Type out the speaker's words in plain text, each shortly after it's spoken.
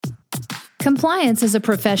Compliance is a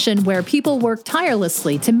profession where people work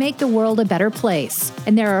tirelessly to make the world a better place.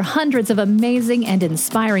 And there are hundreds of amazing and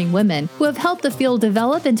inspiring women who have helped the field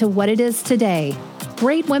develop into what it is today.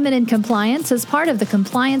 Great Women in Compliance is part of the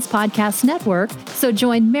Compliance Podcast Network, so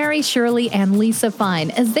join Mary Shirley and Lisa Fine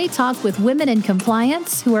as they talk with women in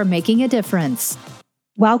compliance who are making a difference.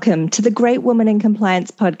 Welcome to the Great Women in Compliance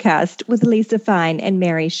podcast with Lisa Fine and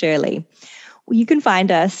Mary Shirley. You can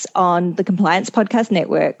find us on the Compliance Podcast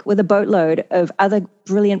Network with a boatload of other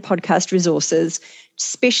brilliant podcast resources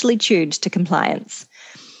specially tuned to compliance.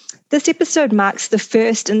 This episode marks the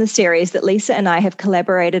first in the series that Lisa and I have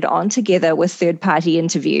collaborated on together with third-party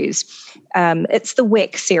interviews. It's the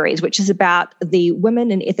WEC series, which is about the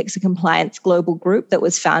Women in Ethics and Compliance Global Group that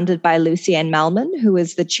was founded by Lucianne Malman, who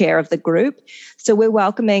is the chair of the group. So we're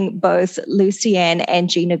welcoming both Lucianne and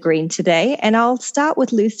Gina Green today. And I'll start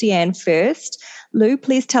with Lucianne first. Lou,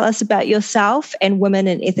 please tell us about yourself and Women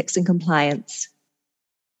in Ethics and Compliance.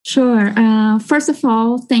 Sure. First of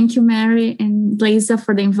all, thank you, Mary and Lisa,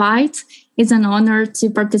 for the invite. It's an honor to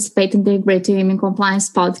participate in the Great Women in Compliance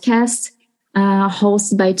podcast,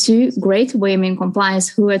 hosted by two great women in compliance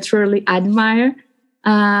who I truly admire.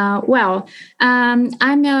 I'm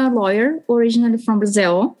a lawyer originally from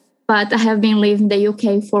Brazil, but I have been living in the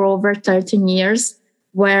UK for over 13 years,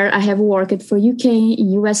 where I have worked for UK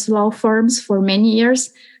and US law firms for many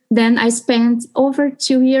years. Then I spent over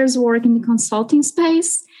 2 years working in the consulting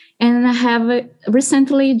space, and I have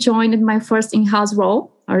recently joined my first in-house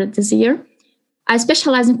role this year. I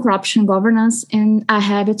specialize in corruption governance, and I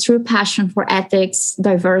have a true passion for ethics,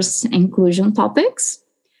 diverse, and inclusion topics.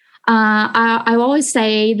 I always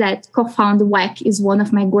say that co-found WEC is one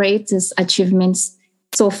of my greatest achievements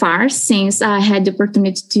so far, since I had the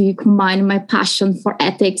opportunity to combine my passion for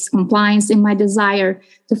ethics, compliance, and my desire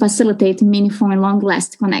to facilitate meaningful and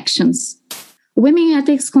long-lasting connections. Women in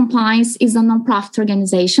Ethics Compliance is a nonprofit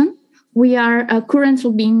organization. We are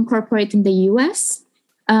currently being incorporated in the US.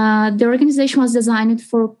 The organization was designed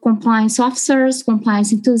for compliance officers,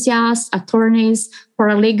 compliance enthusiasts, attorneys,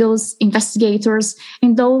 paralegals, investigators,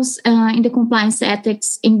 and those in the compliance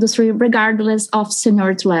ethics industry, regardless of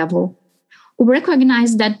seniority level. We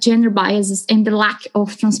recognize that gender biases and the lack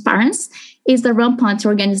of transparency is the rampant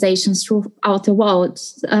organizations throughout the world.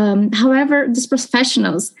 However, these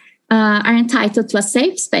professionals are entitled to a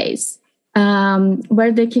safe space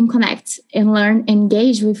where they can connect and learn and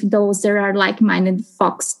engage with those that are like-minded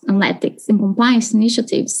focused on ethics and compliance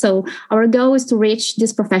initiatives. So our goal is to reach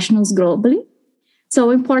these professionals globally.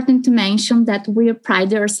 So important to mention that we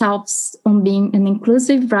pride ourselves on being an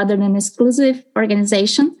inclusive rather than exclusive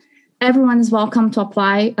organization. Everyone is welcome to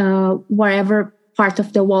apply wherever part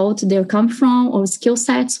of the world they come from or skill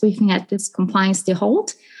sets within ethics compliance they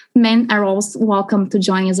hold. Men are also welcome to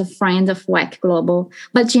join as a friend of WEC Global.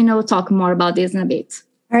 But Gina will talk more about this in a bit.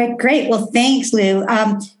 All right, great. Well, thanks, Lou.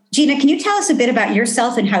 Gina, can you tell us a bit about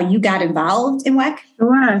yourself and how you got involved in WEC?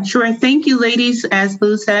 Sure. Thank you, ladies. As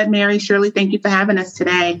Lou said, Mary, Shirley, thank you for having us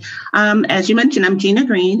today. As you mentioned, I'm Gina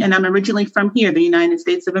Green, and I'm originally from here, the United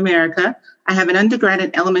States of America. I have an undergrad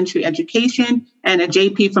in elementary education and a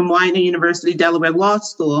JP from Widener University, Delaware Law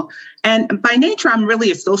School. And by nature, I'm really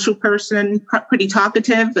a social person, pretty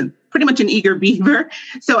talkative and pretty much an eager beaver.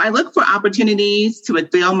 So I look for opportunities to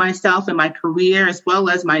avail myself in my career as well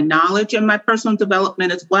as my knowledge and my personal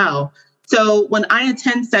development as well. So when I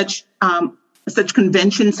attend such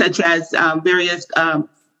conventions, such as various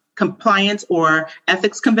compliance or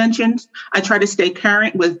ethics conventions, I try to stay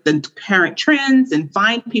current with the current trends and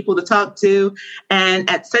find people to talk to. And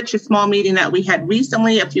at such a small meeting that we had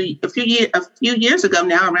recently, a few years ago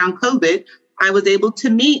now, around COVID, I was able to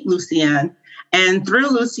meet Lucianne. And through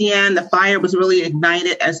Lucianne, the fire was really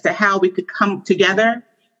ignited as to how we could come together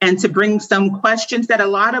and to bring some questions that a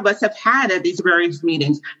lot of us have had at these various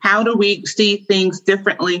meetings. How do we see things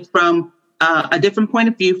differently from a different point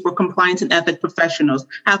of view for compliance and ethics professionals?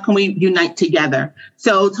 How can we unite together?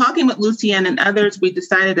 So talking with Lucianne and others, we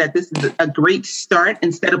decided that this is a great start.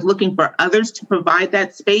 Instead of looking for others to provide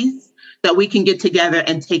that space, that we can get together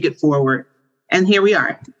and take it forward. And here we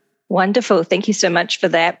are. Wonderful. Thank you so much for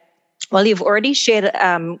that. Well, you've already shared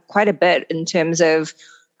quite a bit in terms of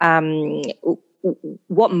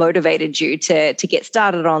what motivated you to get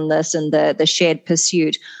started on this and the shared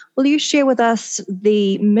pursuit. Will you share with us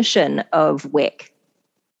the mission of WEC?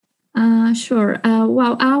 Sure.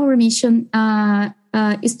 Our mission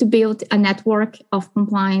is to build a network of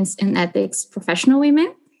compliance and ethics professional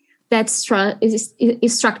women that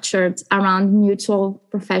is structured around mutual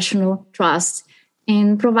professional trust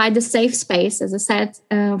and provide a safe space, as I said,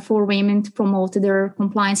 for women to promote their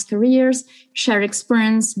compliance careers, share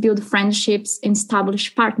experience, build friendships, and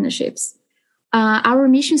establish partnerships. Our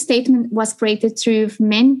mission statement was created through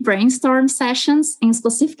many brainstorm sessions and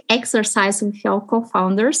specific exercise with our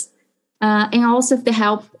co-founders, and also with the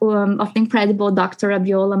help of the incredible Dr.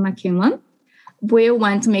 Abiola McKinley. We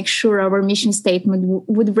want to make sure our mission statement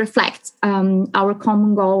would reflect our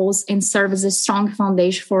common goals and serve as a strong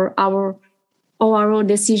foundation for our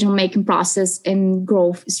decision-making process and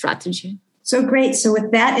growth strategy. So great. So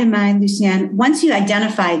with that in mind, Lucienne, once you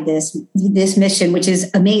identified this mission, which is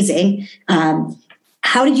amazing,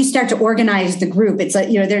 how did you start to organize the group? It's like,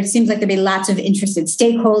 there seems like there'd be lots of interested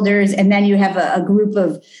stakeholders, and then you have a group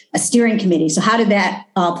of a steering committee. So how did that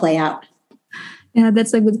all play out? Yeah,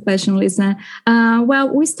 that's a good question, Lisa. Well,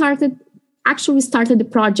 we started the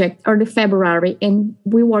project early February, and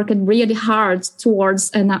we worked really hard towards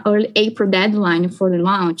an early April deadline for the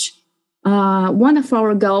launch. One of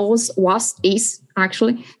our goals is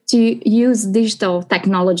actually to use digital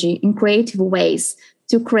technology in creative ways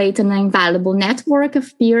to create an invaluable network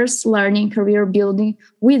of peers learning, career building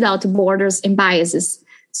without borders and biases.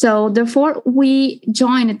 So therefore, we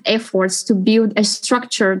joined efforts to build a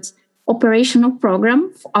structured operational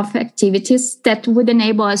program of activities that would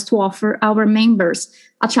enable us to offer our members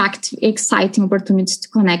attractive, exciting opportunities to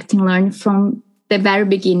connect and learn from the very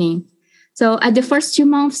beginning. So at the first 2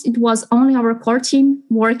 months, it was only our core team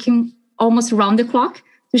working almost around the clock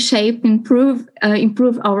to shape, improve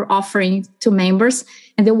our offering to members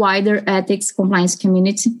and the wider ethics compliance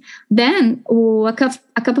community. Then, a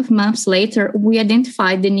couple of months later, we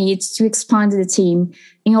identified the need to expand the team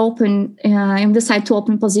and decide to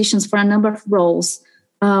open positions for a number of roles.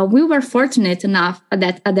 We were fortunate enough at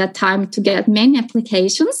that time to get many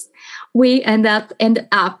applications. We ended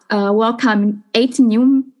up welcoming 8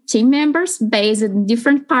 new team members based in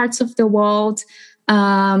different parts of the world.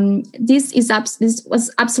 This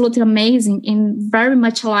was absolutely amazing and very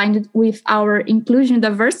much aligned with our inclusion and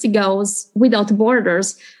diversity goals without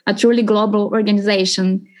borders, a truly global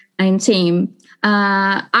organization and team.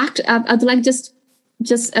 I'd like just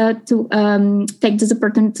to take this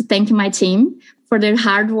opportunity to thank my team for their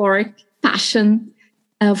hard work, passion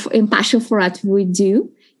for what we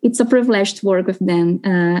do. It's a privilege to work with them,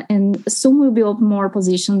 and soon we'll be open more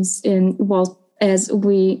positions as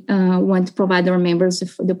we want to provide our members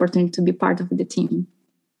with the opportunity to be part of the team.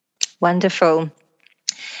 Wonderful.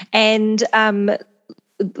 And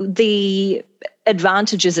the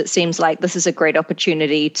advantages, it seems like this is a great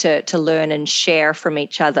opportunity to learn and share from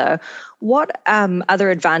each other. What other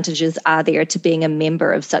advantages are there to being a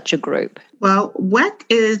member of such a group? Well, WEC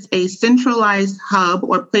is a centralized hub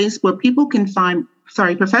or place where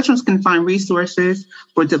professionals can find resources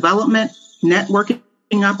for development, networking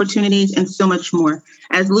opportunities, and so much more.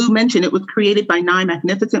 As Lou mentioned, it was created by 9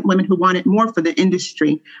 magnificent women who wanted more for the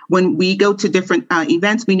industry. When we go to different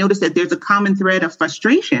events, we notice that there's a common thread of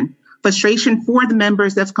frustration for the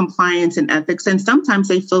members of compliance and ethics, and sometimes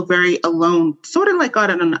they feel very alone, sort of like out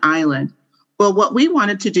on an island. Well, what we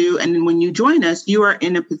wanted to do, and when you join us, you are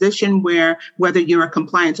in a position where whether you're a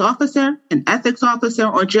compliance officer, an ethics officer,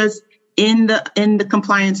 or just in the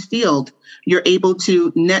compliance field, you're able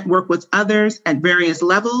to network with others at various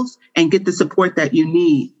levels and get the support that you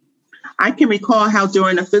need. I can recall how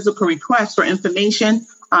during a physical request for information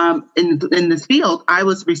in this field, I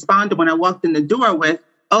was responded when I walked in the door with,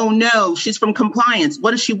 "Oh no, she's from compliance.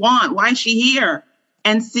 What does she want? Why is she here?"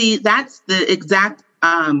 And see, that's the exact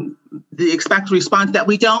response that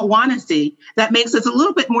we don't want to see. That makes us a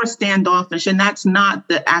little bit more standoffish, and that's not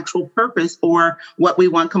the actual purpose or what we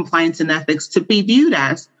want compliance and ethics to be viewed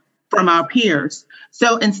as from our peers.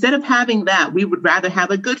 So instead of having that, we would rather have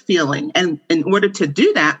a good feeling. And in order to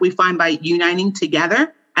do that, we find by uniting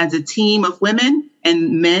together as a team of women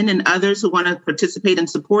and men and others who want to participate and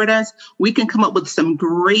support us, we can come up with some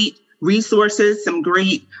great resources, some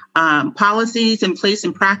great policies in place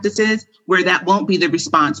and practices where that won't be the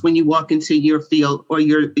response when you walk into your field or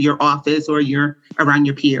your office or you're around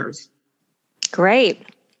your peers. Great.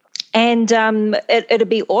 And it'd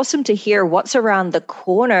be awesome to hear what's around the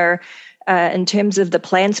corner in terms of the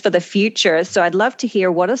plans for the future. So I'd love to hear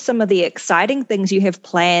what are some of the exciting things you have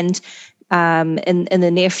planned in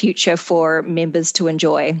the near future for members to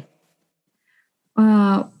enjoy.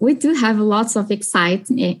 We do have lots of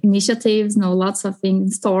exciting initiatives, lots of things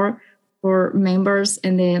in store for members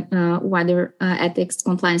and the wider ethics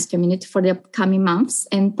compliance community for the upcoming months,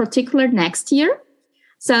 and particularly next year.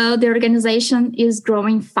 So the organization is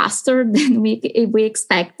growing faster than we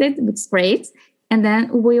expected. It's great. And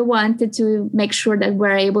then we wanted to make sure that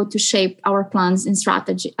we're able to shape our plans and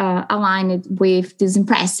strategy aligned with this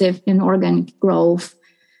impressive and organic growth.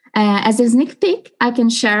 As a sneak peek, I can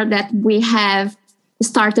share that we have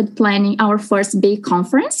started planning our first big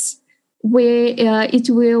conference it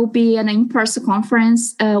will be an in-person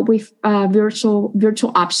conference with a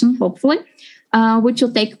virtual option, hopefully, which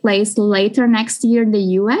will take place later next year in the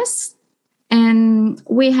US. And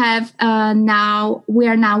we are now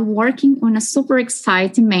working on a super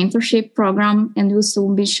exciting mentorship program, and we'll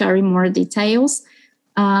soon be sharing more details.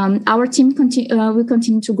 Our team will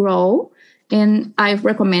continue to grow, and I've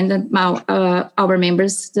recommended our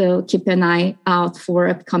members to keep an eye out for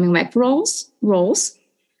upcoming WEC roles.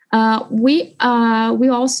 We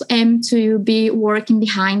also aim to be working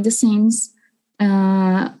behind the scenes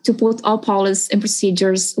to put all policies and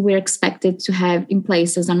procedures we're expected to have in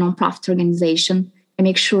place as a nonprofit organization and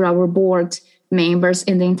make sure our board members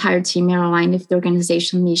and the entire team are aligned with the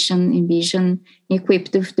organization mission and vision,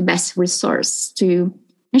 equipped with the best resource to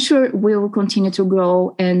ensure we will continue to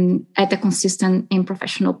grow and at a consistent and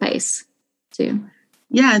professional pace too.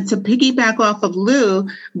 Yeah, and to piggyback off of Lou,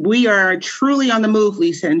 we are truly on the move,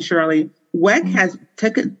 Lisa and Shirley. WEC has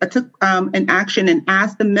took an action and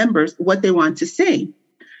asked the members what they want to see.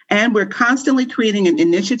 And we're constantly creating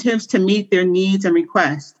initiatives to meet their needs and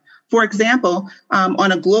requests. For example,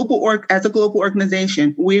 as a global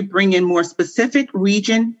organization, we bring in more specific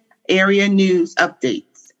region area news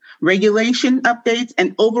updates, regulation updates,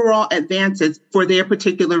 and overall advances for their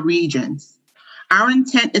particular regions. Our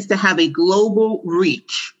intent is to have a global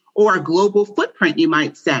reach or a global footprint, you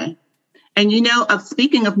might say. And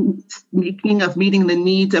speaking of meeting the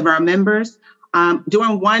needs of our members,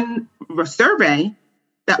 during one survey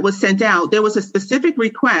that was sent out, there was a specific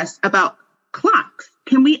request about clocks.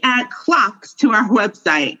 Can we add clocks to our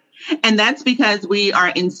website? And that's because we are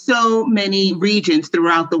in so many regions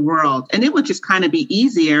throughout the world. And it would just kind of be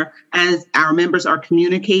easier as our members are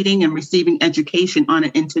communicating and receiving education on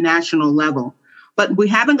an international level. But we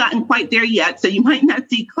haven't gotten quite there yet, so you might not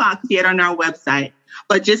see clocks yet on our website.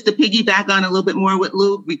 But just to piggyback on a little bit more with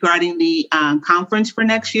Lou regarding the conference for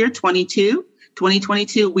next year,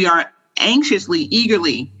 2022, we are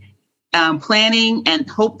eagerly planning and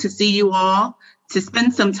hope to see you all to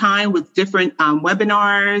spend some time with different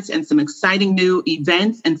webinars and some exciting new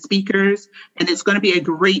events and speakers. And it's going to be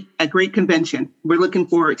a great convention. We're looking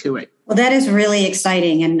forward to it. Well, that is really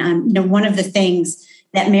exciting. And one of the things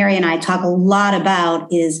that Mary and I talk a lot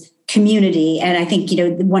about is community. And I think,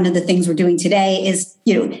 one of the things we're doing today is,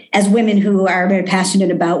 as women who are very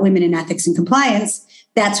passionate about women in ethics and compliance,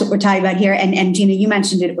 that's what we're talking about here. And Gina, you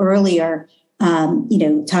mentioned it earlier,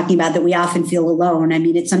 talking about that we often feel alone. I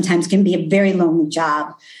mean, it sometimes can be a very lonely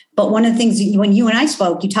job. But one of the things when you and I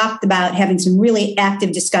spoke, you talked about having some really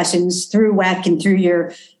active discussions through WEC and through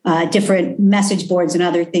your different message boards and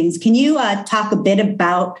other things. Can you talk a bit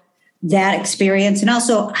about that experience and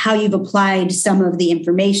also how you've applied some of the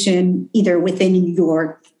information either within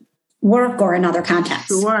your work or in other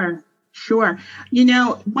contexts? Sure.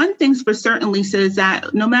 One thing for certain, Lisa, is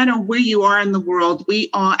that no matter where you are in the world, we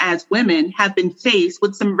all as women have been faced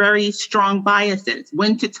with some very strong biases,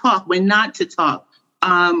 when to talk, when not to talk,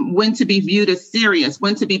 when to be viewed as serious,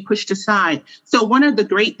 when to be pushed aside. So one of the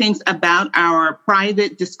great things about our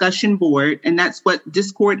private discussion board, and that's what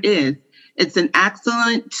Discord is, it's an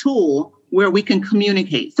excellent tool where we can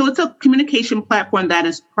communicate. So it's a communication platform that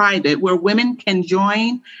is private, where women can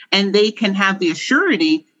join and they can have the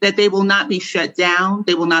assurity that they will not be shut down,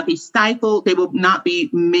 they will not be stifled, they will not be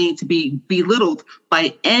made to be belittled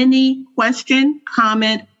by any question,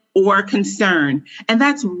 comment, or concern. And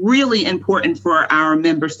that's really important for our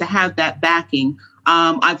members to have that backing.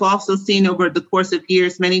 I've also seen over the course of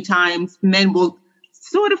years, many times men will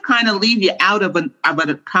sort of kind of leave you out of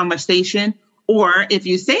a conversation. Or if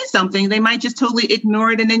you say something, they might just totally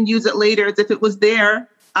ignore it and then use it later as if it was their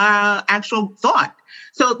actual thought.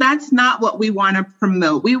 So that's not what we want to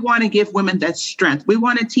promote. We want to give women that strength. We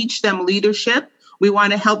want to teach them leadership. We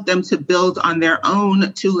want to help them to build on their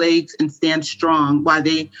own two legs and stand strong while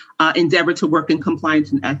they endeavor to work in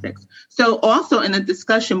compliance and ethics. So also in the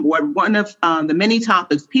discussion board, one of the many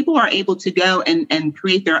topics, people are able to go and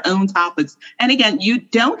create their own topics. And again, you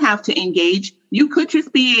don't have to engage. You could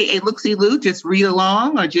just be a look-see-loo, just read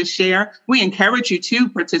along or just share. We encourage you to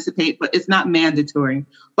participate, but it's not mandatory.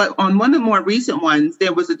 But on one of the more recent ones,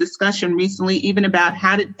 there was a discussion recently even about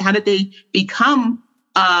how did they become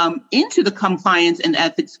into the compliance and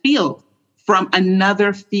ethics field from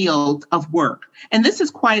another field of work. And this is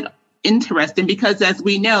quite interesting because, as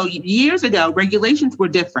we know, years ago, regulations were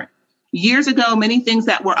different. Years ago, many things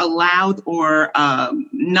that were allowed or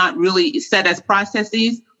not really set as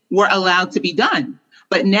processes were allowed to be done.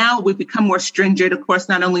 But now we've become more stringent, of course,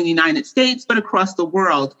 not only in the United States, but across the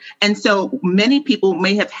world. And so many people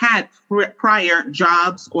may have had prior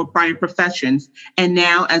jobs or prior professions. And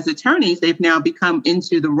now as attorneys, they've now become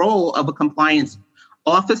into the role of a compliance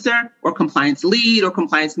officer or compliance lead or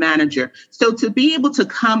compliance manager. So to be able to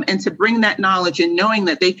come and to bring that knowledge and knowing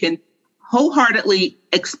that they can wholeheartedly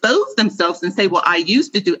expose themselves and say, well, I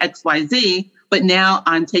used to do X, Y, Z, but now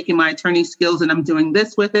I'm taking my attorney skills and I'm doing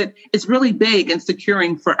this with it. It's really big and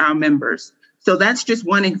securing for our members. So that's just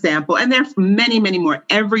one example. And there's many, many more.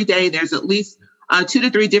 Every day, there's at least 2 to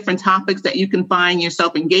 3 different topics that you can find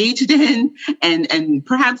yourself engaged in. And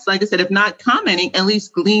perhaps, like I said, if not commenting, at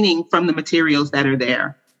least gleaning from the materials that are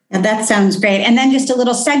there. And that sounds great. And then just a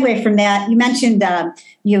little segue from that. You mentioned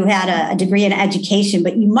you had a degree in education,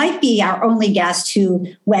 but you might be our only guest who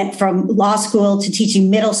went from law school to teaching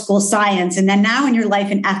middle school science. And then now in your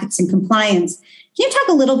life in ethics and compliance. Can you talk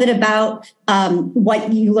a little bit about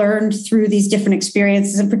what you learned through these different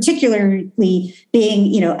experiences, and particularly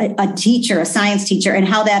being, a teacher, a science teacher, and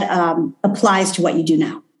how that applies to what you do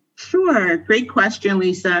now? Sure. Great question,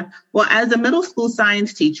 Lisa. Well, as a middle school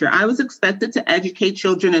science teacher, I was expected to educate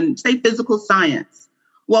children in, say, physical science.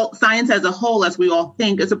 Well, science as a whole, as we all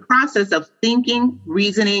think, is a process of thinking,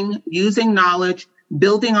 reasoning, using knowledge,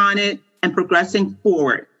 building on it, and progressing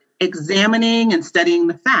forward, examining and studying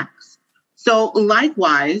the facts. So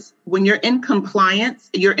likewise, when you're in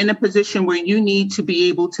compliance, you're in a position where you need to be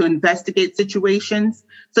able to investigate situations.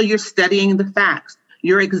 So you're studying the facts.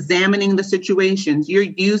 You're examining the situations, you're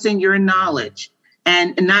using your knowledge,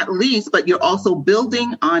 and not least, but you're also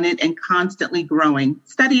building on it and constantly growing,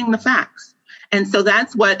 studying the facts. And so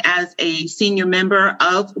that's what, as a senior member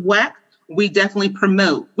of WEC, we definitely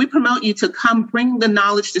promote. We promote you to come bring the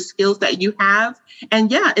knowledge, the skills that you have.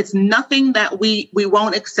 And yeah, it's nothing that we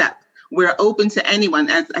won't accept. We're open to anyone,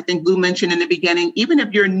 as I think Lou mentioned in the beginning, even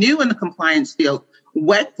if you're new in the compliance field,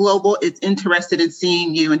 WEC Global is interested in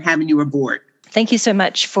seeing you and having you aboard. Thank you so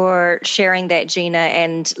much for sharing that, Gina,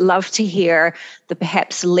 and love to hear the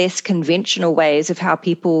perhaps less conventional ways of how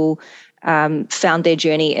people found their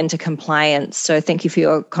journey into compliance. So thank you for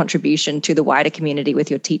your contribution to the wider community with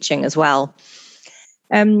your teaching as well.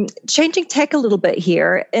 Changing tack a little bit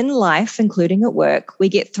here, in life, including at work, we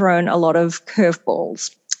get thrown a lot of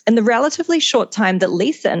curveballs. In the relatively short time that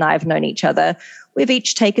Lisa and I have known each other, we've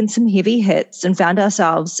each taken some heavy hits and found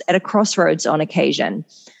ourselves at a crossroads on occasion.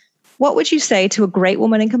 What would you say to a great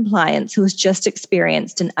woman in compliance who has just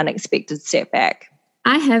experienced an unexpected setback?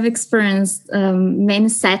 I have experienced many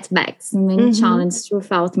setbacks and many challenges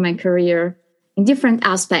throughout my career in different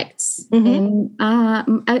aspects. And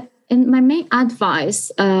my main advice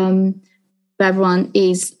to everyone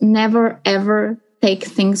is never, ever take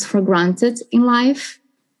things for granted in life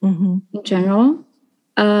in general.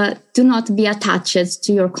 Do not be attached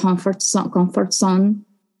to your comfort zone.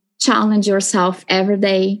 Challenge yourself every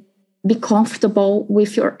day. Be comfortable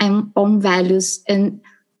with your own values and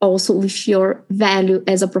also with your value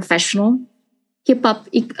as a professional. Keep up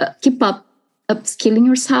upskilling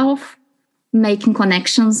yourself, making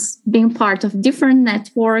connections, being part of different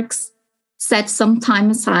networks. Set some time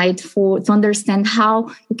aside to understand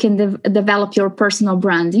how you can develop your personal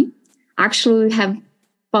branding. Actually,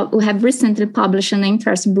 we have recently published an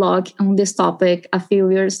interesting blog on this topic a few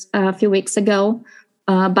weeks ago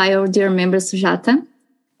by our dear member Sujata.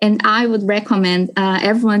 And I would recommend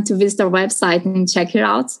everyone to visit our website and check it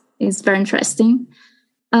out. It's very interesting.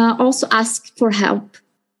 Also ask for help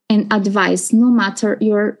and advice, no matter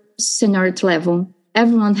your seniority level.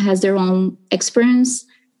 Everyone has their own experience,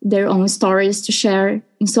 their own stories to share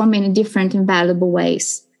in so many different and valuable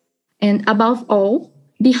ways. And above all,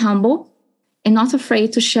 be humble and not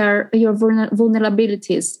afraid to share your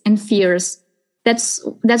vulnerabilities and fears.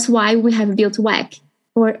 That's why we have built WEC,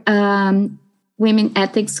 for women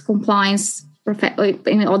ethics, compliance,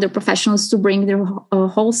 and other professionals to bring their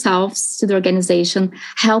whole selves to the organization,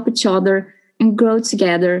 help each other, and grow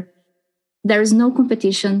together. There is no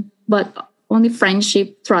competition, but only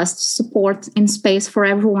friendship, trust, support, and space for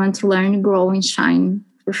everyone to learn, grow, and shine,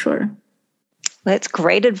 for sure. That's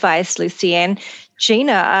great advice, Lucienne.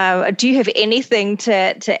 Gina, do you have anything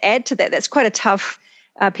to add to that? That's quite a tough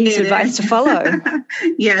piece of advice to follow.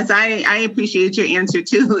 Yes, I appreciate your answer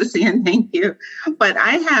too, Lucienne. Thank you. But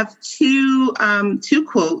I have two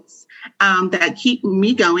quotes that keep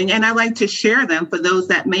me going, and I like to share them for those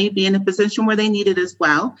that may be in a position where they need it as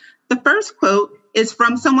well. The first quote is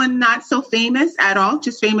from someone not so famous at all,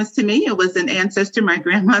 just famous to me. It was an ancestor, my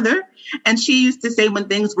grandmother. And she used to say when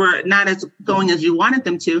things were not as going as you wanted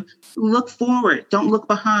them to, look forward, don't look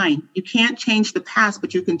behind. You can't change the past,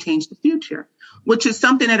 but you can change the future, which is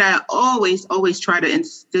something that I always try to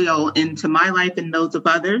instill into my life and those of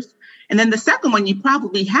others. And then the second one you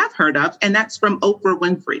probably have heard of, and that's from Oprah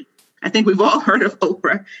Winfrey. I think we've all heard of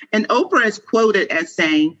Oprah. And Oprah is quoted as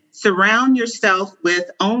saying, surround yourself with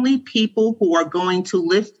only people who are going to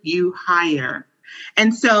lift you higher.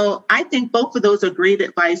 And so I think both of those are great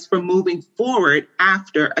advice for moving forward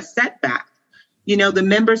after a setback. You know, the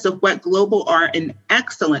members of WEC Global are an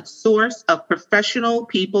excellent source of professional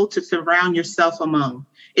people to surround yourself among.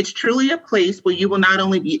 It's truly a place where you will not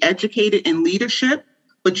only be educated in leadership,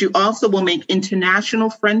 but you also will make international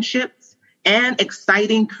friendships and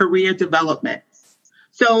exciting career development.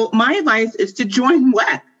 So my advice is to join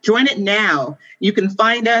WEC. Join it now. You can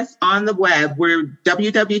find us on the web. We're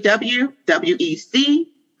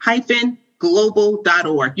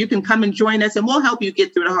www.wec-global.org. You can come and join us and we'll help you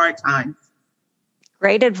get through the hard times.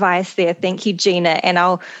 Great advice there. Thank you, Gina. And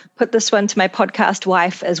I'll put this one to my podcast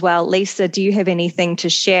wife as well. Lisa, do you have anything to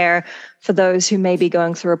share for those who may be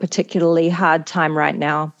going through a particularly hard time right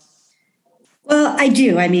now? Well, I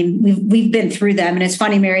do. I mean, we've been through them. And it's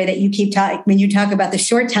funny, Mary, that you keep talking, when you talk about the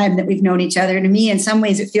short time that we've known each other, to me, in some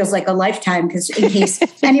ways, it feels like a lifetime, because in case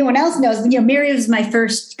anyone else knows, you know, Mary was my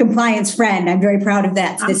first compliance friend. I'm very proud of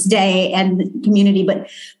that to this day and the community. But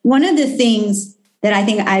one of the things that I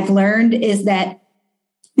think I've learned is that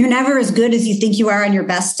you're never as good as you think you are on your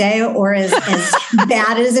best day, or as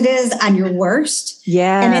bad as it is on your worst.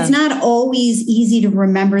 Yeah. And it's not always easy to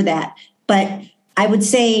remember that. But I would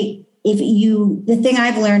say, the thing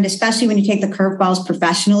I've learned, especially when you take the curveballs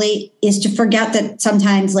professionally, is to forget that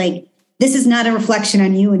sometimes, like, this is not a reflection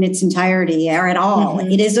on you in its entirety or at all.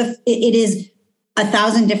 Mm-hmm. It is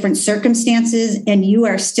 1,000 different circumstances, and you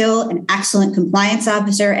are still an excellent compliance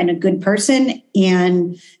officer and a good person,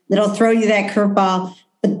 and that'll throw you that curveball.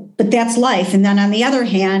 But that's life. And then on the other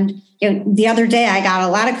hand, you know, the other day I got a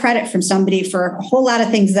lot of credit from somebody for a whole lot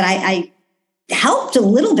of things that I helped a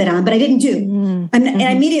little bit on, but I didn't do. Mm-hmm. And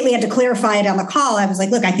I immediately had to clarify it on the call. I was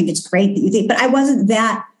like, look, I think it's great that you think, but I wasn't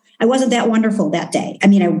that wonderful that day. I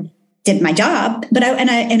mean, I did my job, but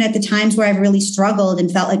and at the times where I really struggled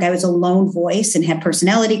and felt like I was a lone voice and had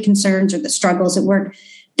personality concerns or the struggles at work,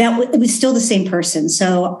 it was still the same person.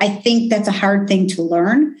 So I think that's a hard thing to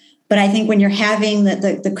learn. But I think when you're having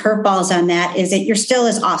the curveballs on that, is that you're still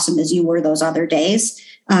as awesome as you were those other days.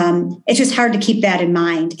 It's just hard to keep that in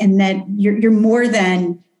mind, and that you're more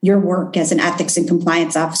than your work as an ethics and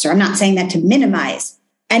compliance officer. I'm not saying that to minimize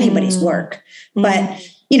anybody's work, but,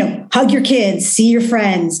 you know, hug your kids, see your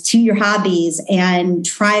friends, do your hobbies, and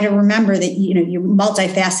try to remember that, you know, you're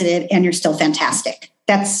multifaceted and you're still fantastic.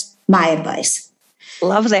 That's my advice.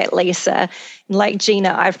 Love that, Lisa. Like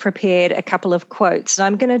Gina, I've prepared a couple of quotes, and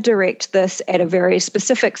I'm going to direct this at a very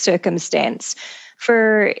specific circumstance.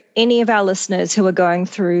 For any of our listeners who are going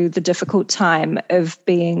through the difficult time of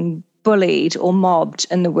being bullied or mobbed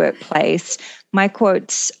in the workplace, my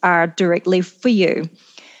quotes are directly for you.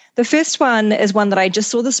 The first one is one that I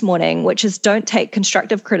just saw this morning, which is, don't take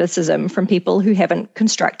constructive criticism from people who haven't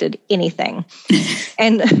constructed anything.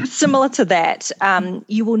 And similar to that,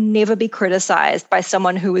 you will never be criticized by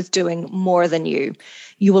someone who is doing more than you.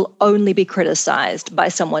 You will only be criticized by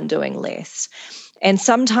someone doing less. And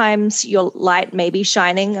sometimes your light may be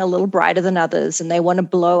shining a little brighter than others, and they want to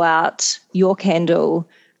blow out your candle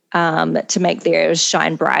to make theirs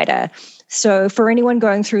shine brighter. So for anyone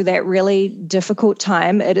going through that really difficult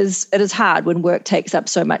time, it is hard when work takes up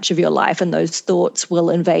so much of your life, and those thoughts will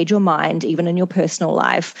invade your mind, even in your personal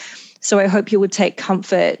life. So I hope you would take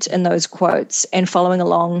comfort in those quotes, and following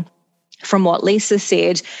along from what Lisa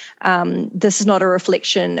said, this is not a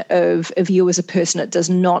reflection of you as a person. It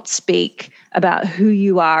does not speak about who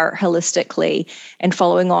you are holistically. And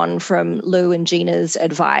following on from Lou and Gina's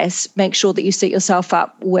advice, make sure that you set yourself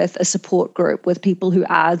up with a support group, with people who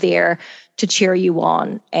are there to cheer you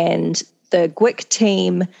on. And the GWIC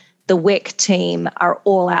team, the WEC team are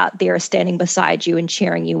all out there standing beside you and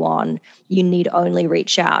cheering you on. You need only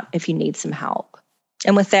reach out if you need some help.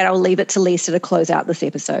 And with that, I'll leave it to Lisa to close out this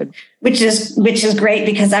episode. Which is great,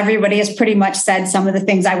 because everybody has pretty much said some of the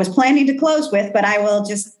things I was planning to close with, but I will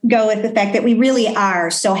just go with the fact that we really are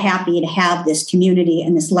so happy to have this community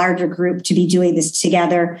and this larger group to be doing this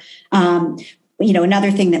together.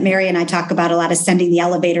 Another thing that Mary and I talk about a lot is sending the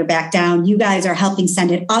elevator back down. You guys are helping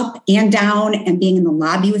send it up and down and being in the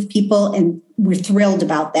lobby with people. And we're thrilled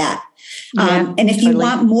about that. Yeah, and if you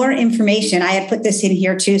want more information, I had put this in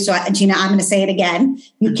here too. So Gina, I'm going to say it again.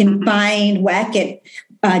 You can find WEC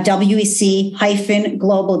at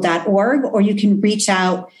wec-global.org, or you can reach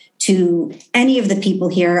out to any of the people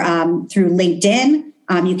here through LinkedIn.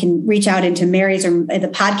 You can reach out into Mary's or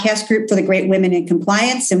the podcast group for the Great Women in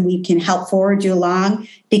Compliance, and we can help forward you along,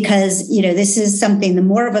 because, this is something, the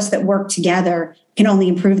more of us that work together can only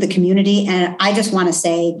improve the community. And I just want to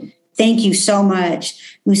say thank you so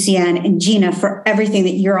much, Lucienne and Gina, for everything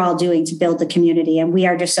that you're all doing to build the community. And we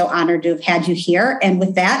are just so honored to have had you here. And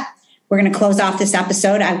with that, we're going to close off this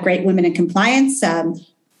episode of Great Women in Compliance on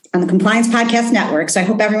the Compliance Podcast Network. So I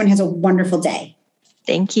hope everyone has a wonderful day.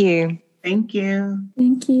 Thank you. Thank you.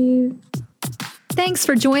 Thank you. Thanks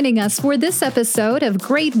for joining us for this episode of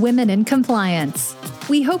Great Women in Compliance.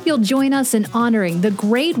 We hope you'll join us in honoring the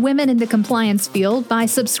great women in the compliance field by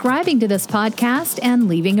subscribing to this podcast and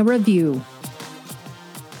leaving a review.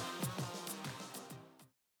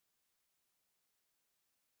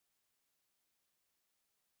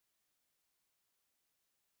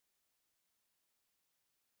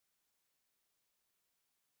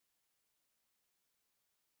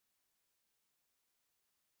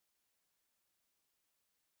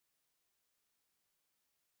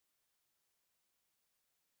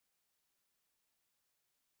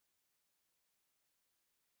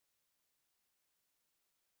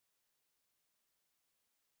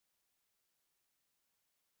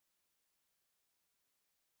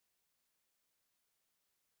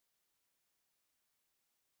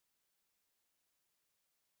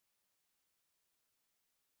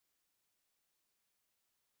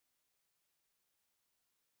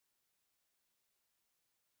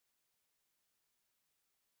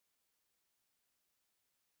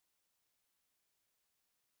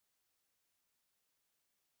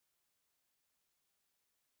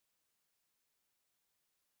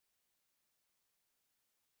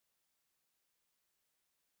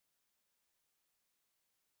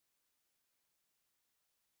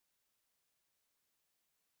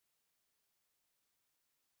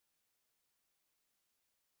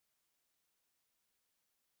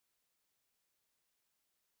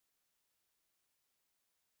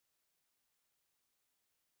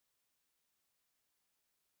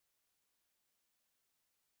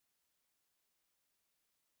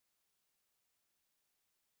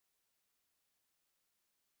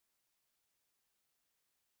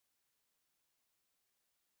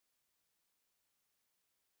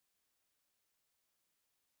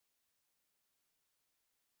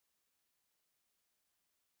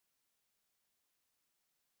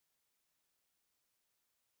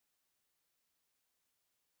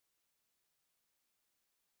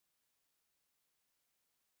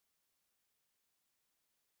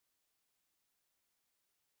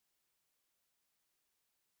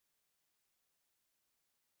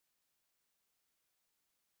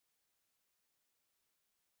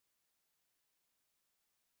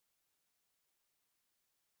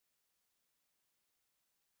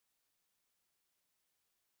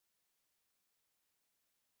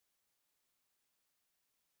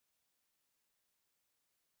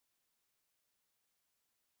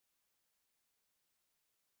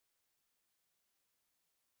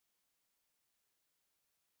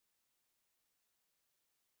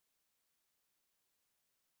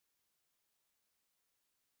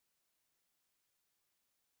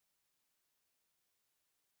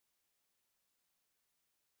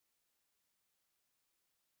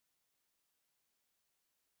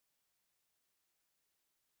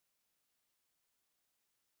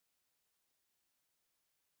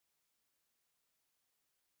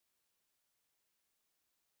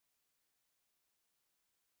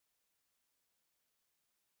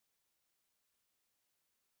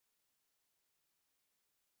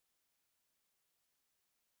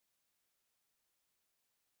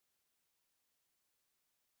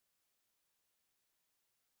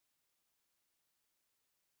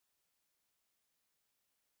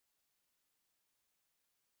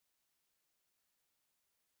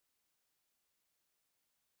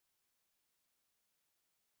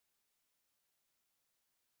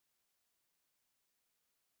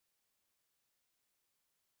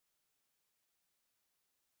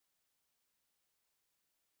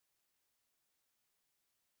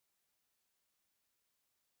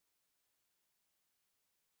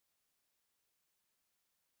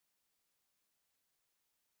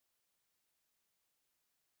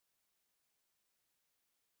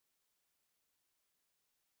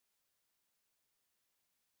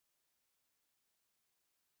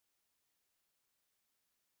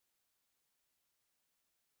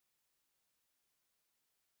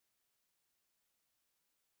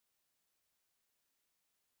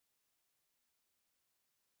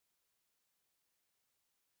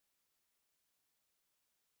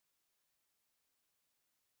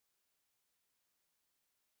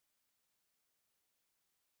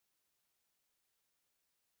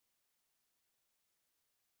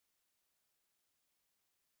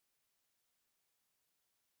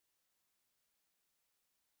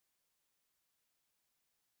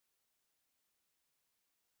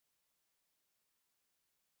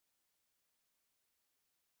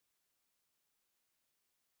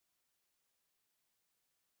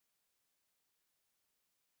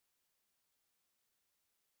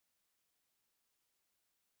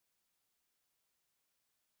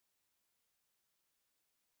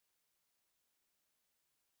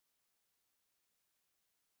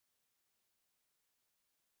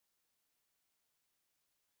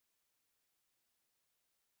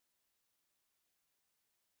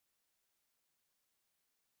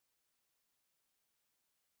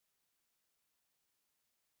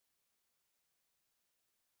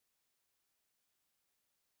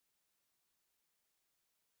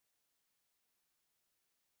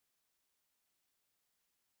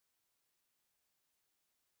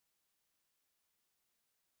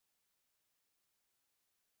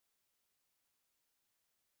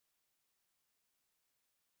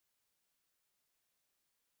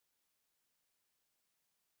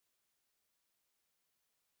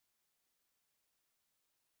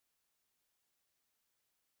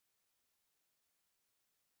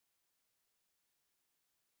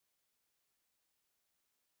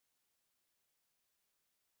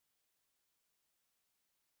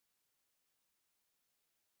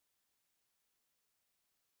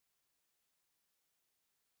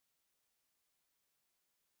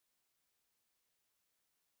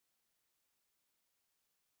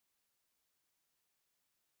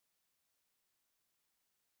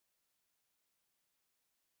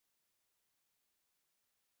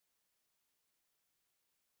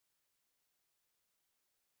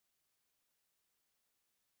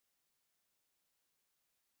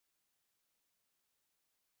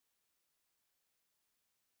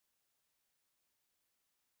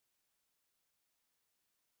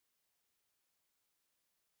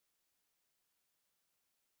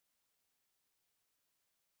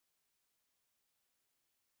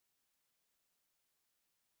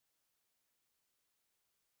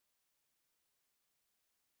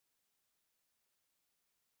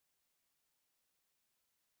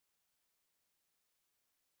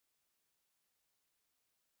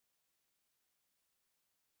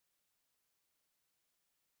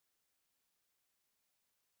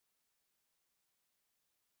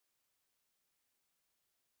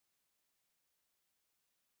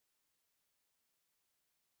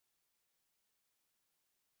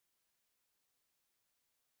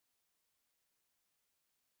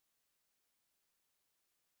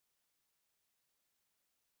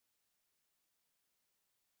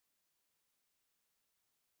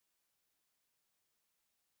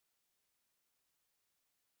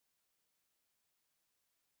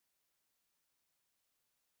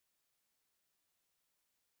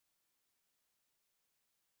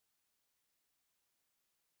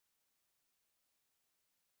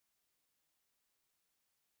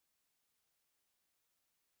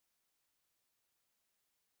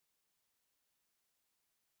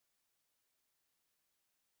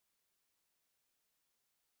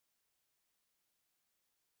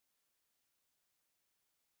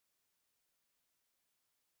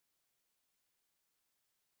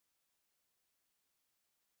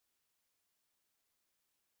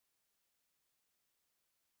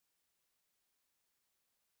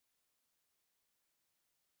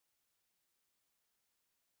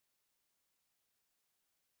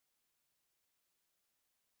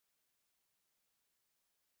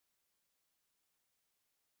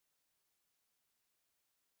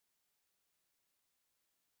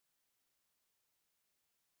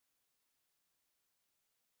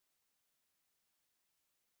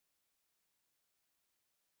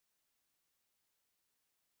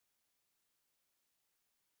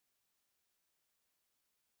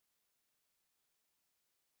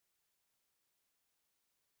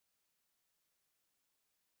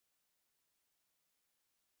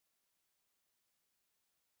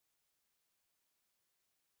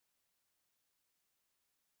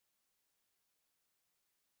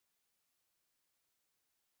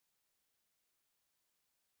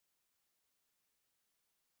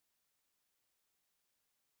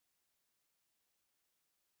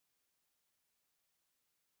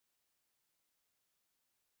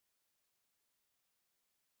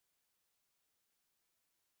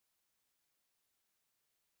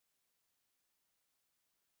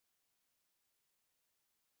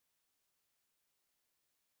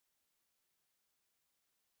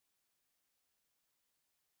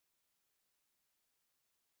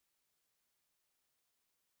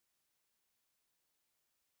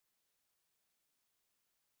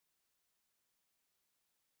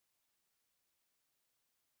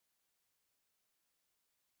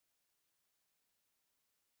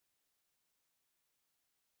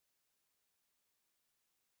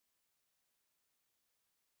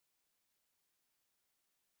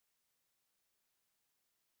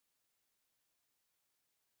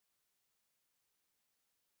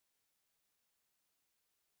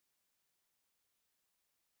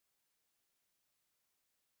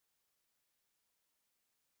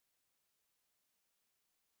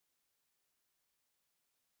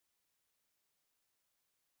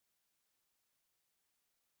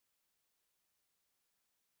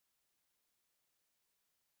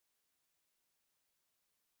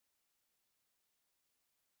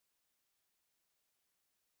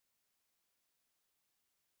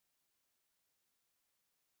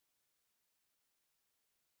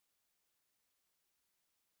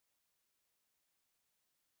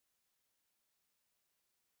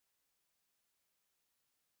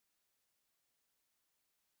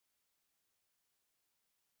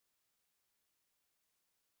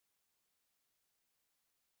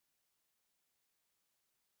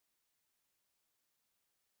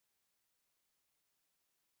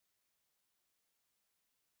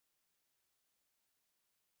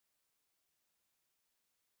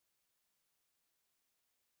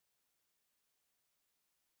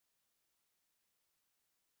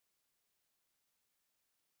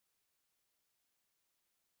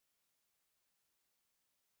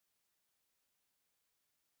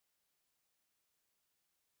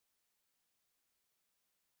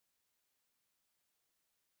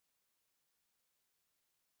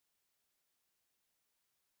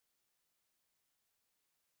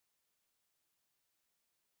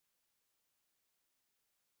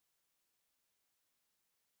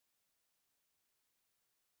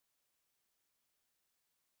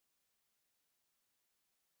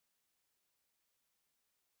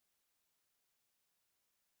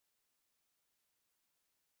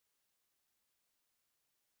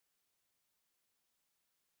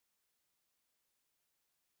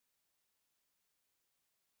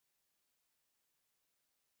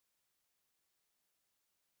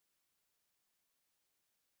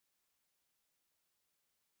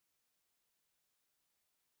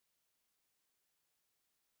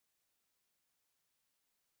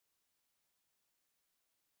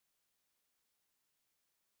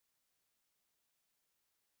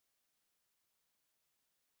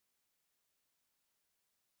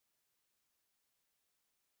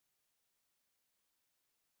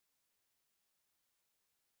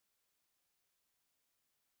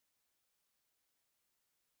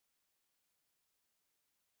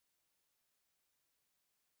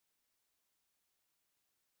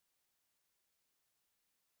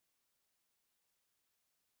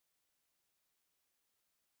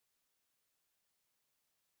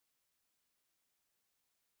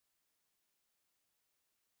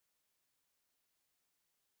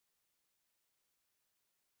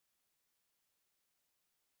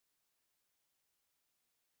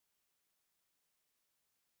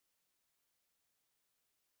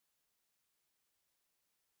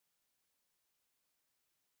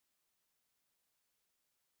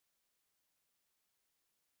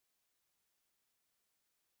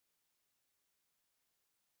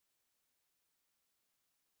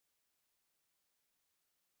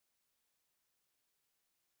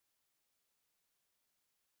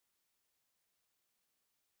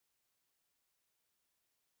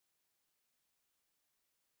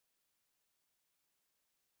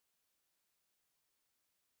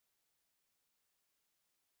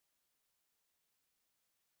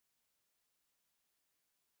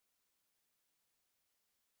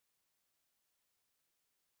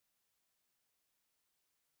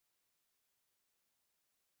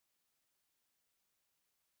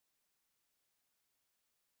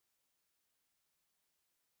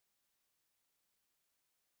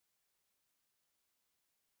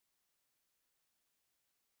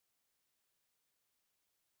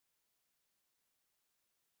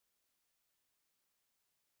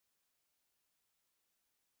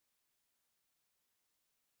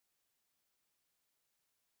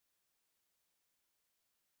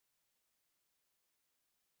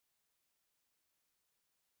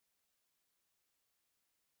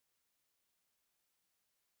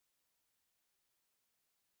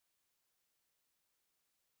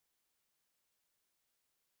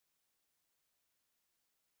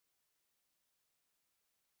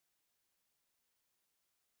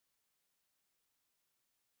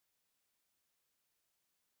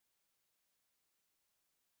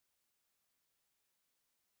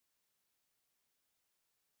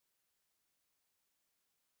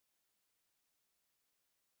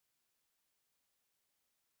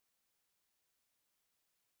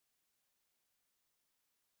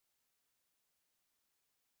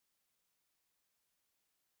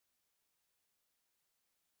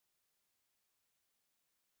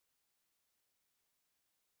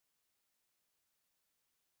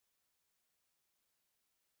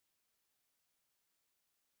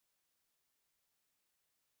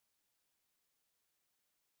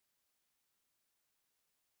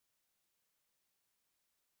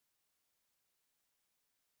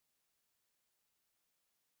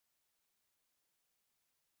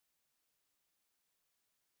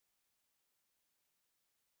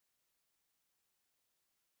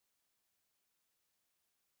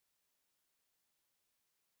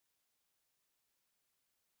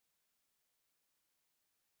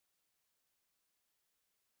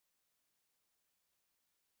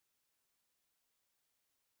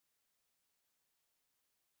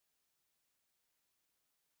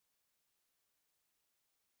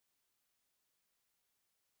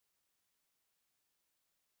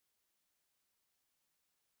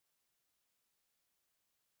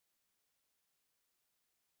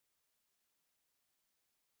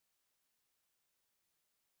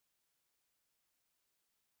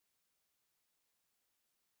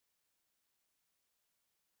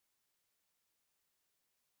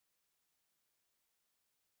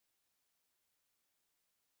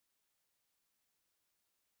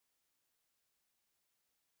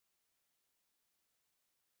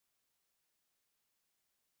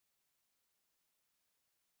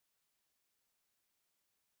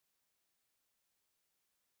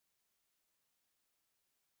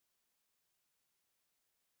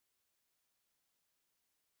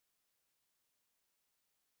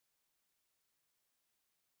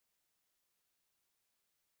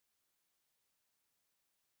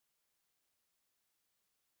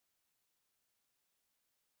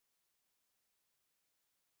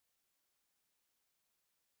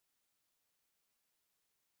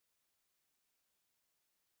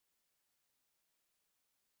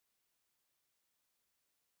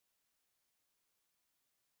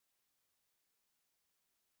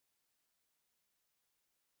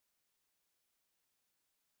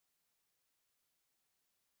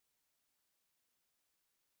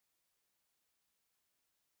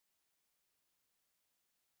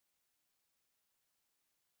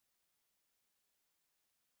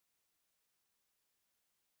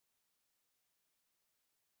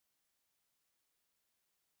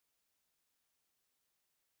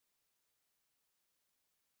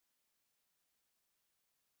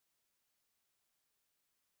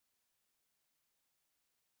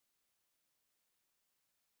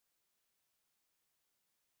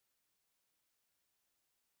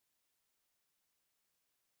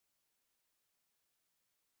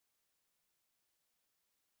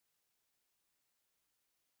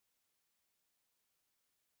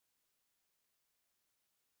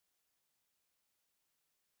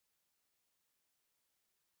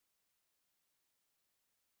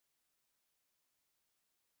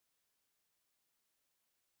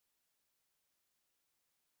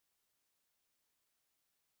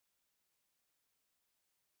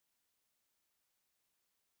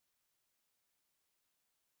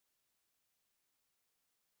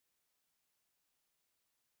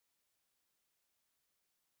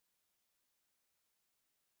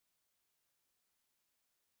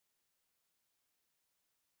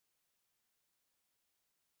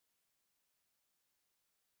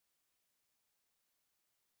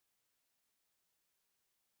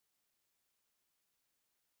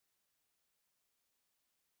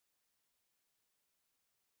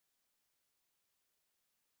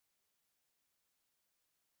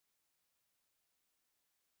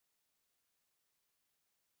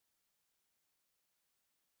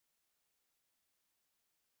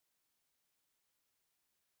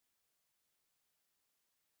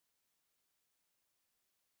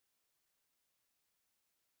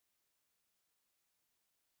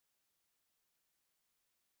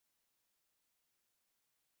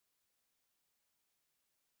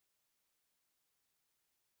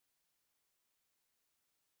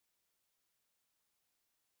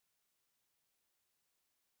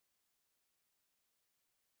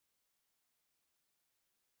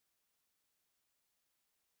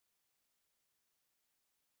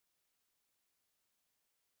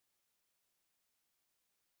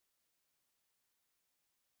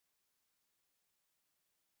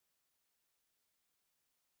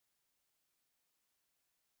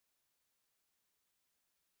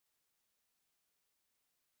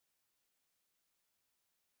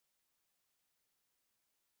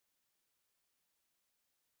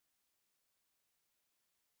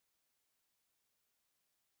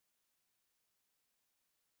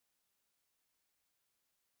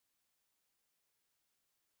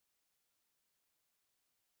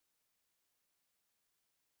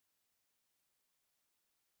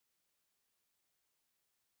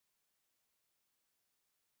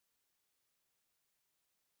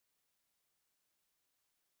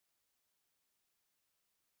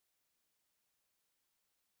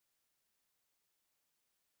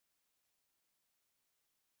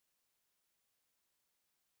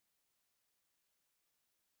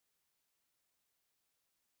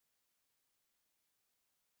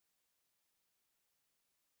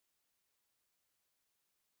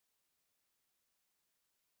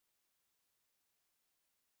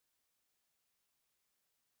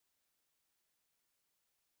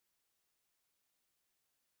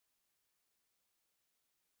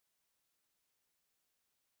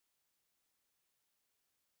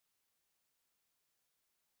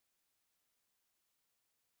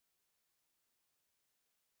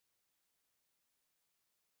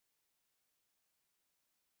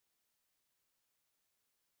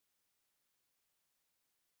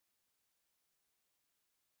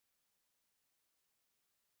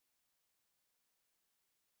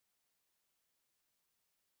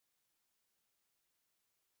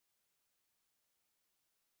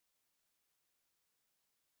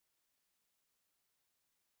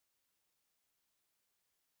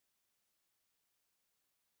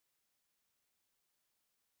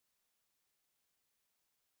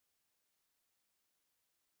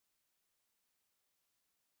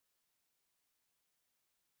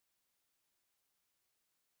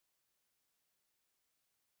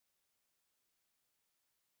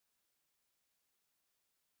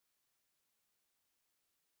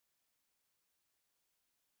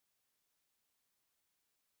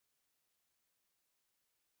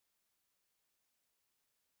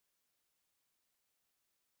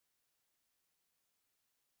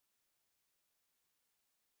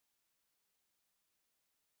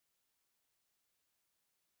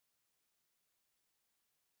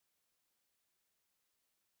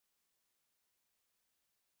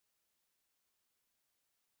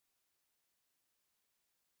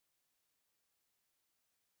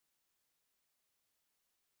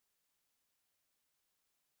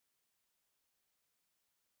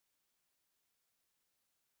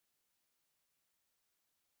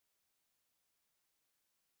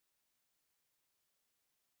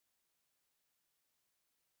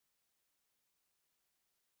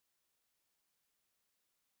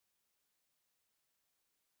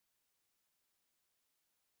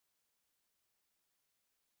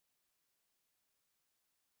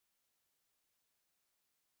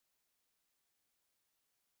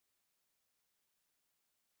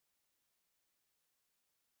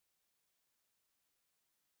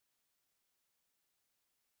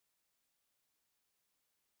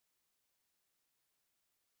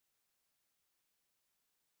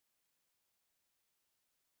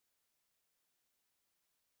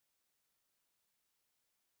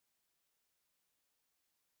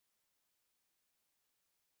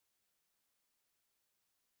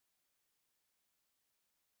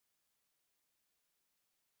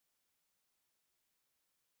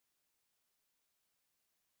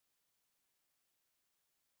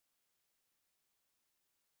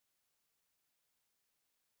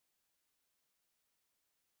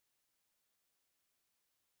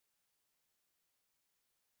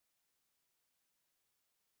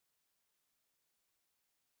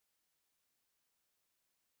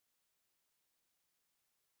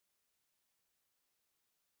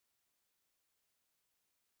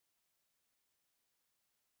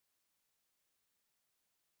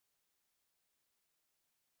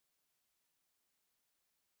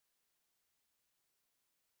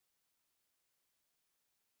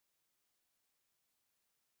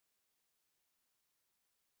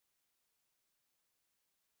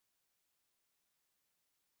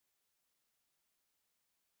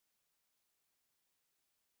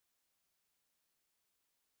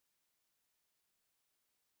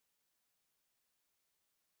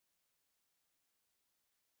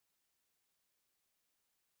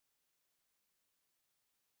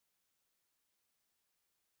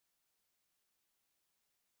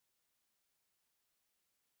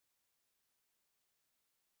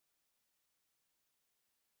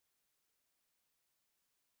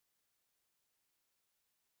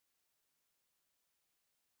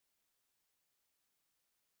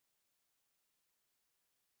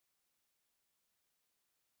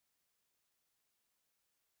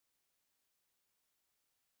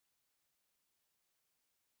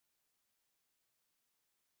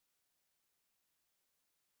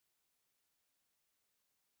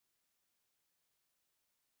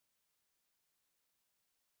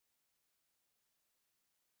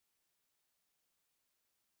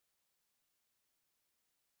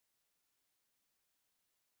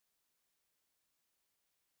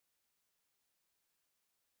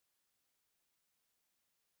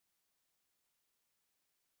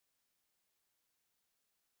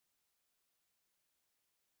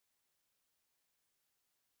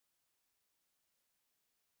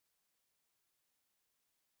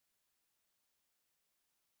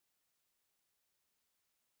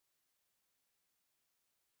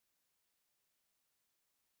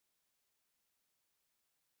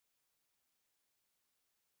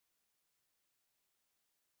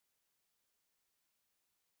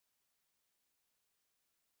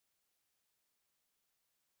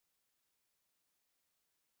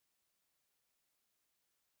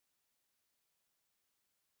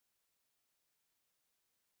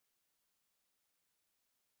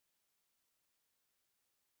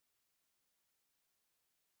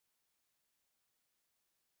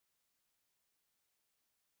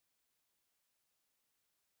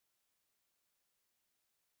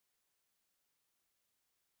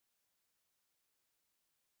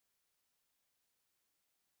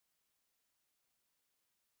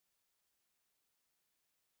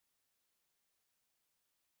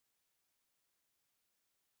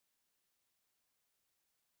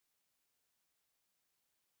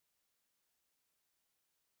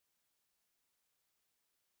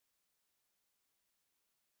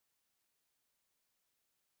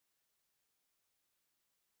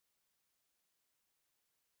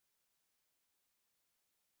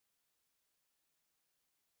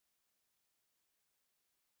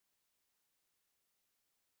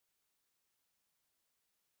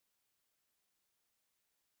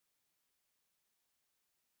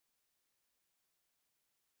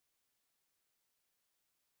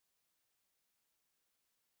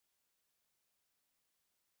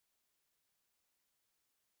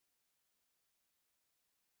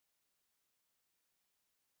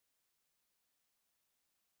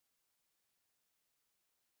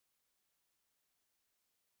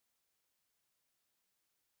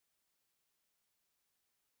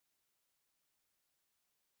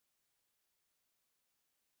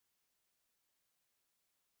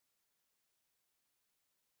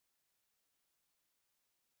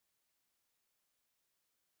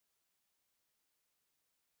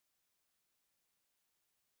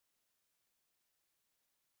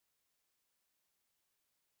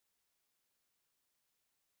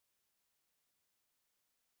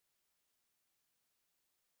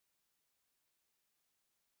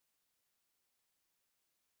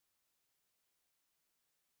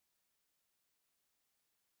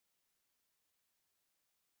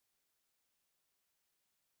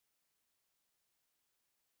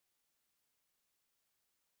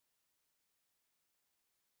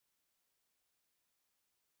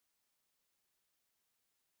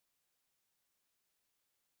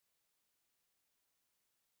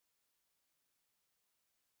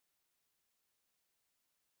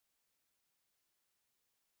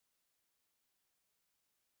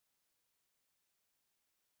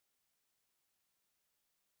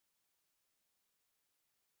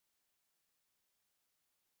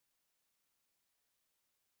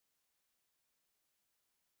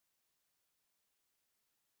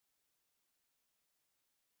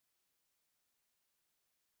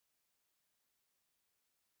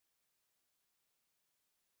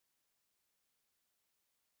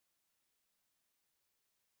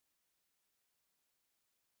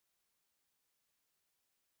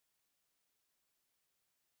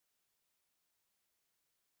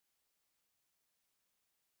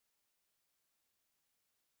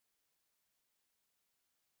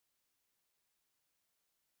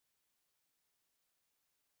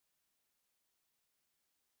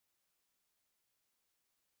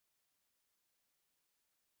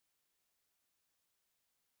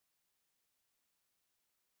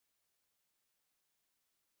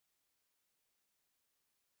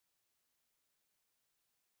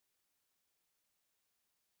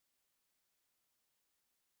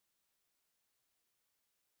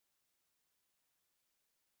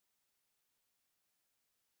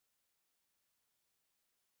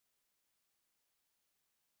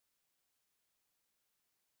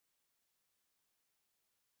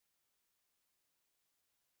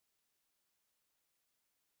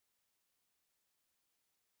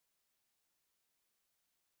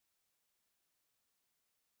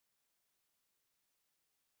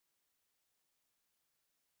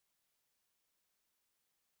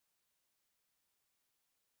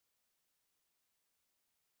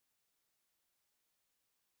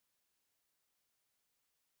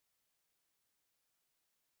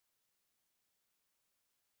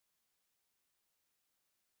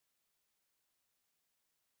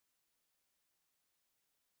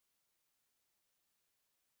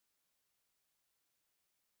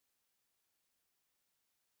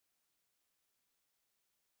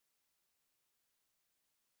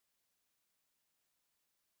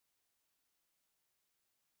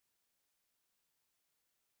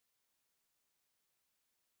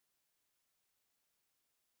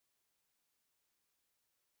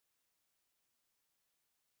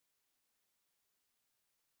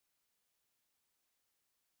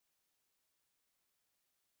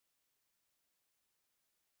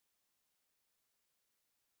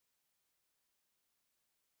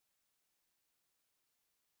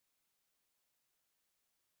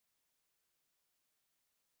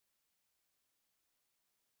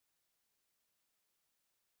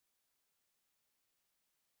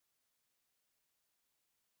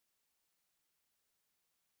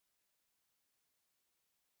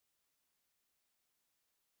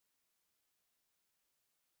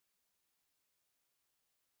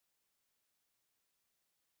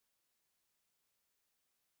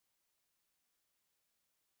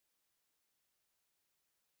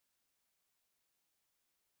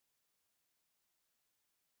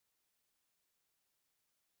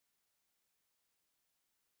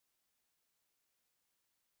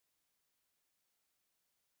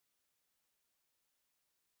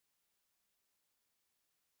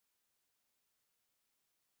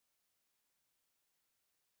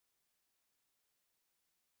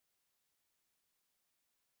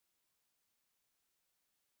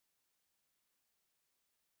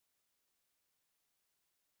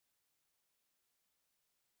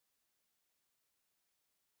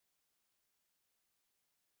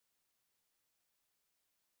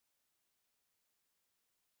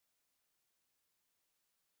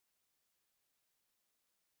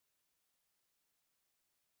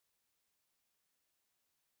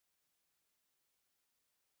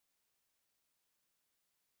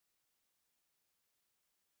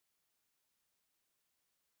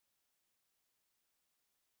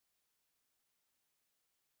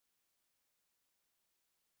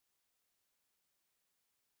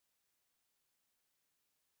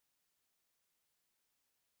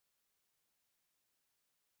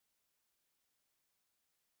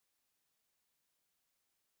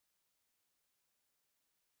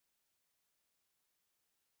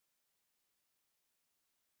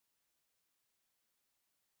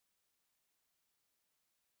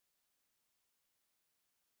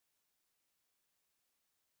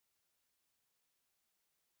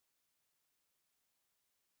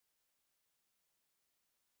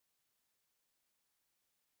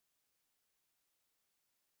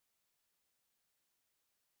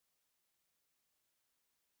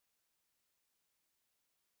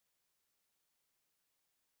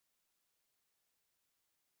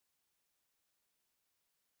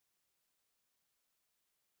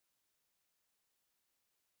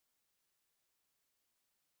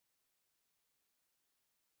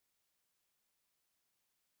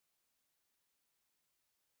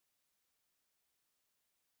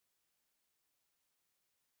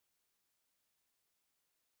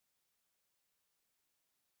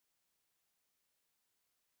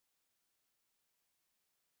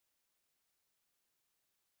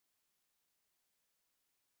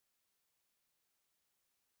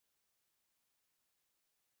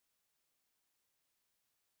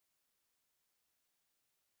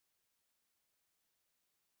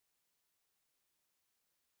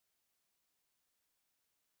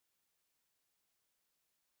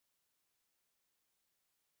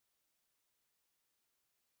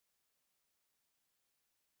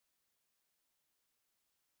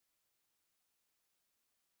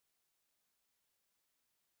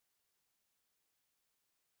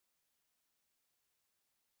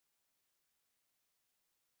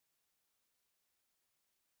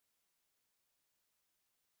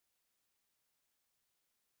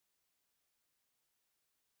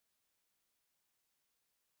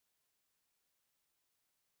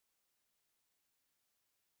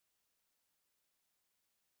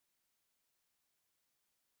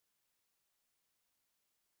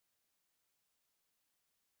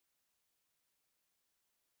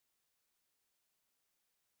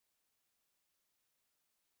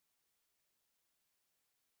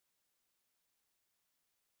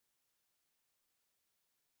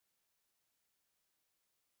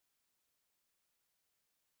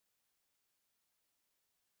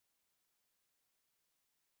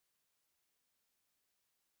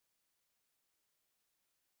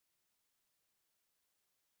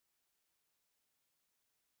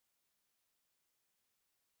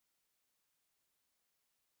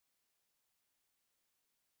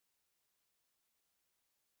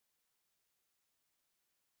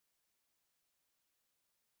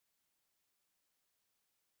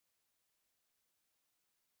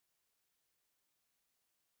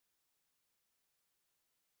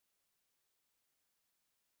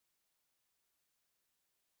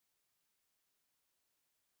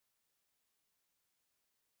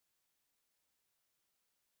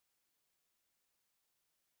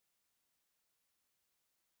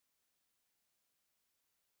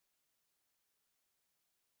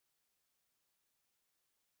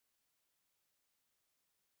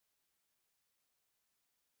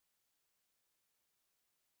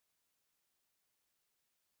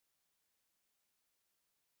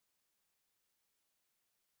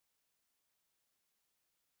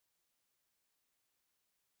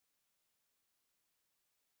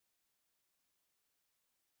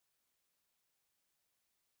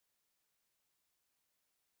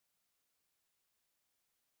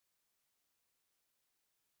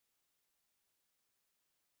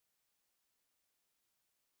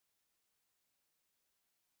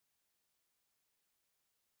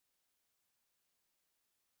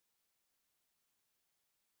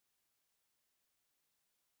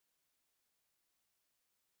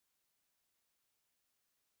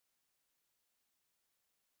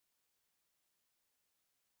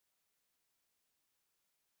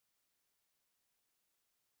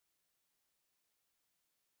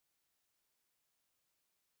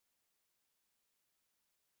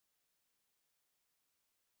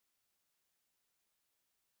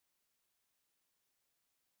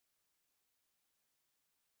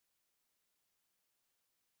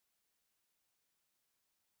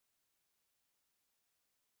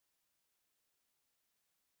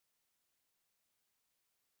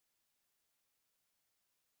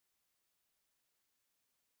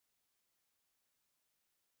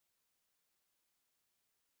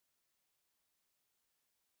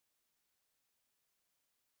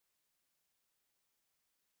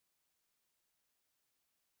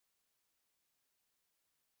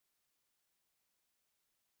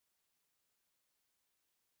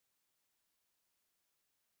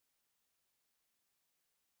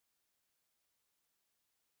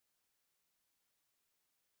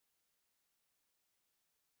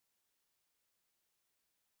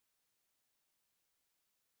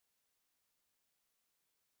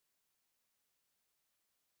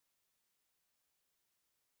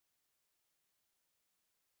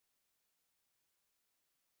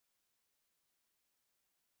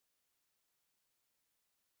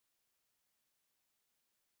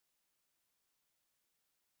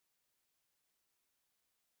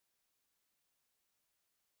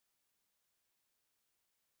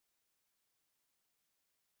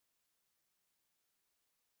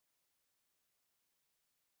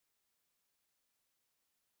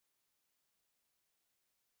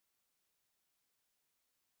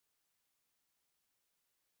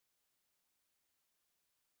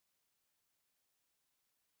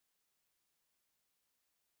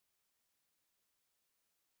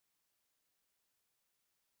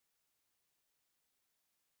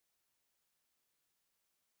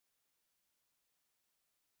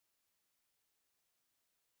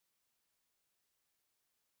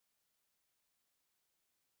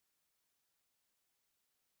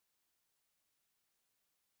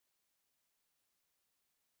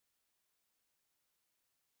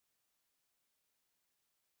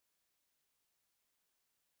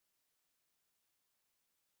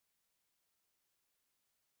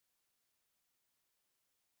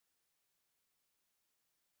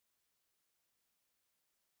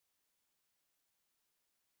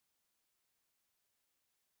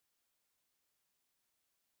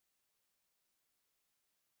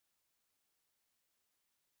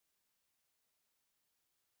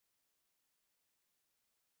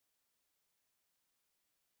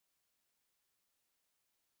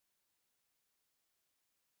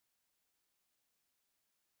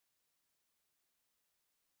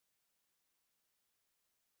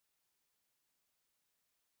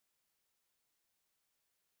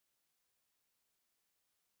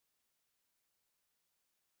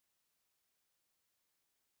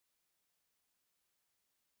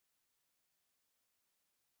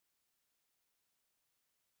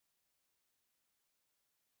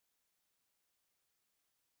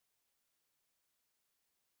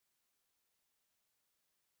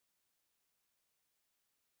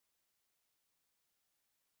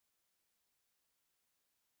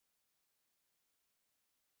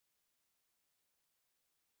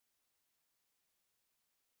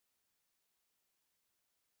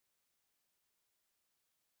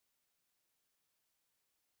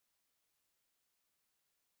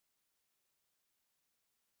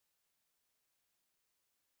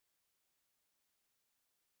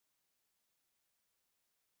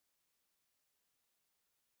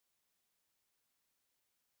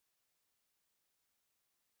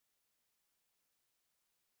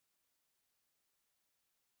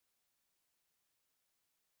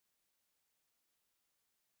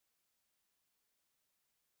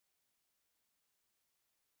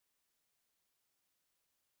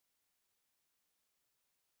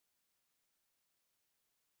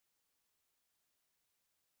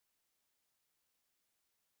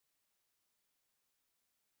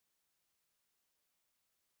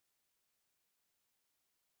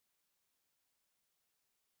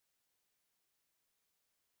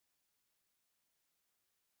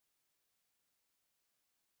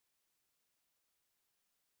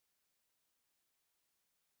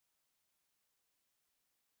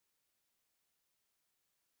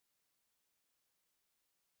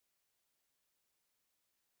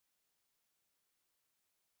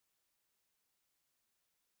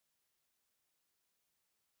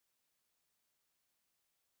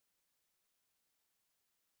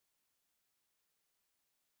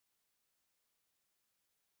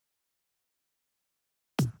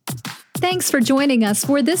 Thanks for joining us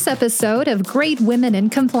for this episode of Great Women in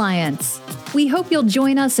Compliance. We hope you'll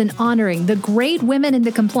join us in honoring the great women in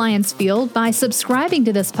the compliance field by subscribing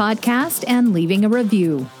to this podcast and leaving a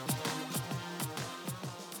review.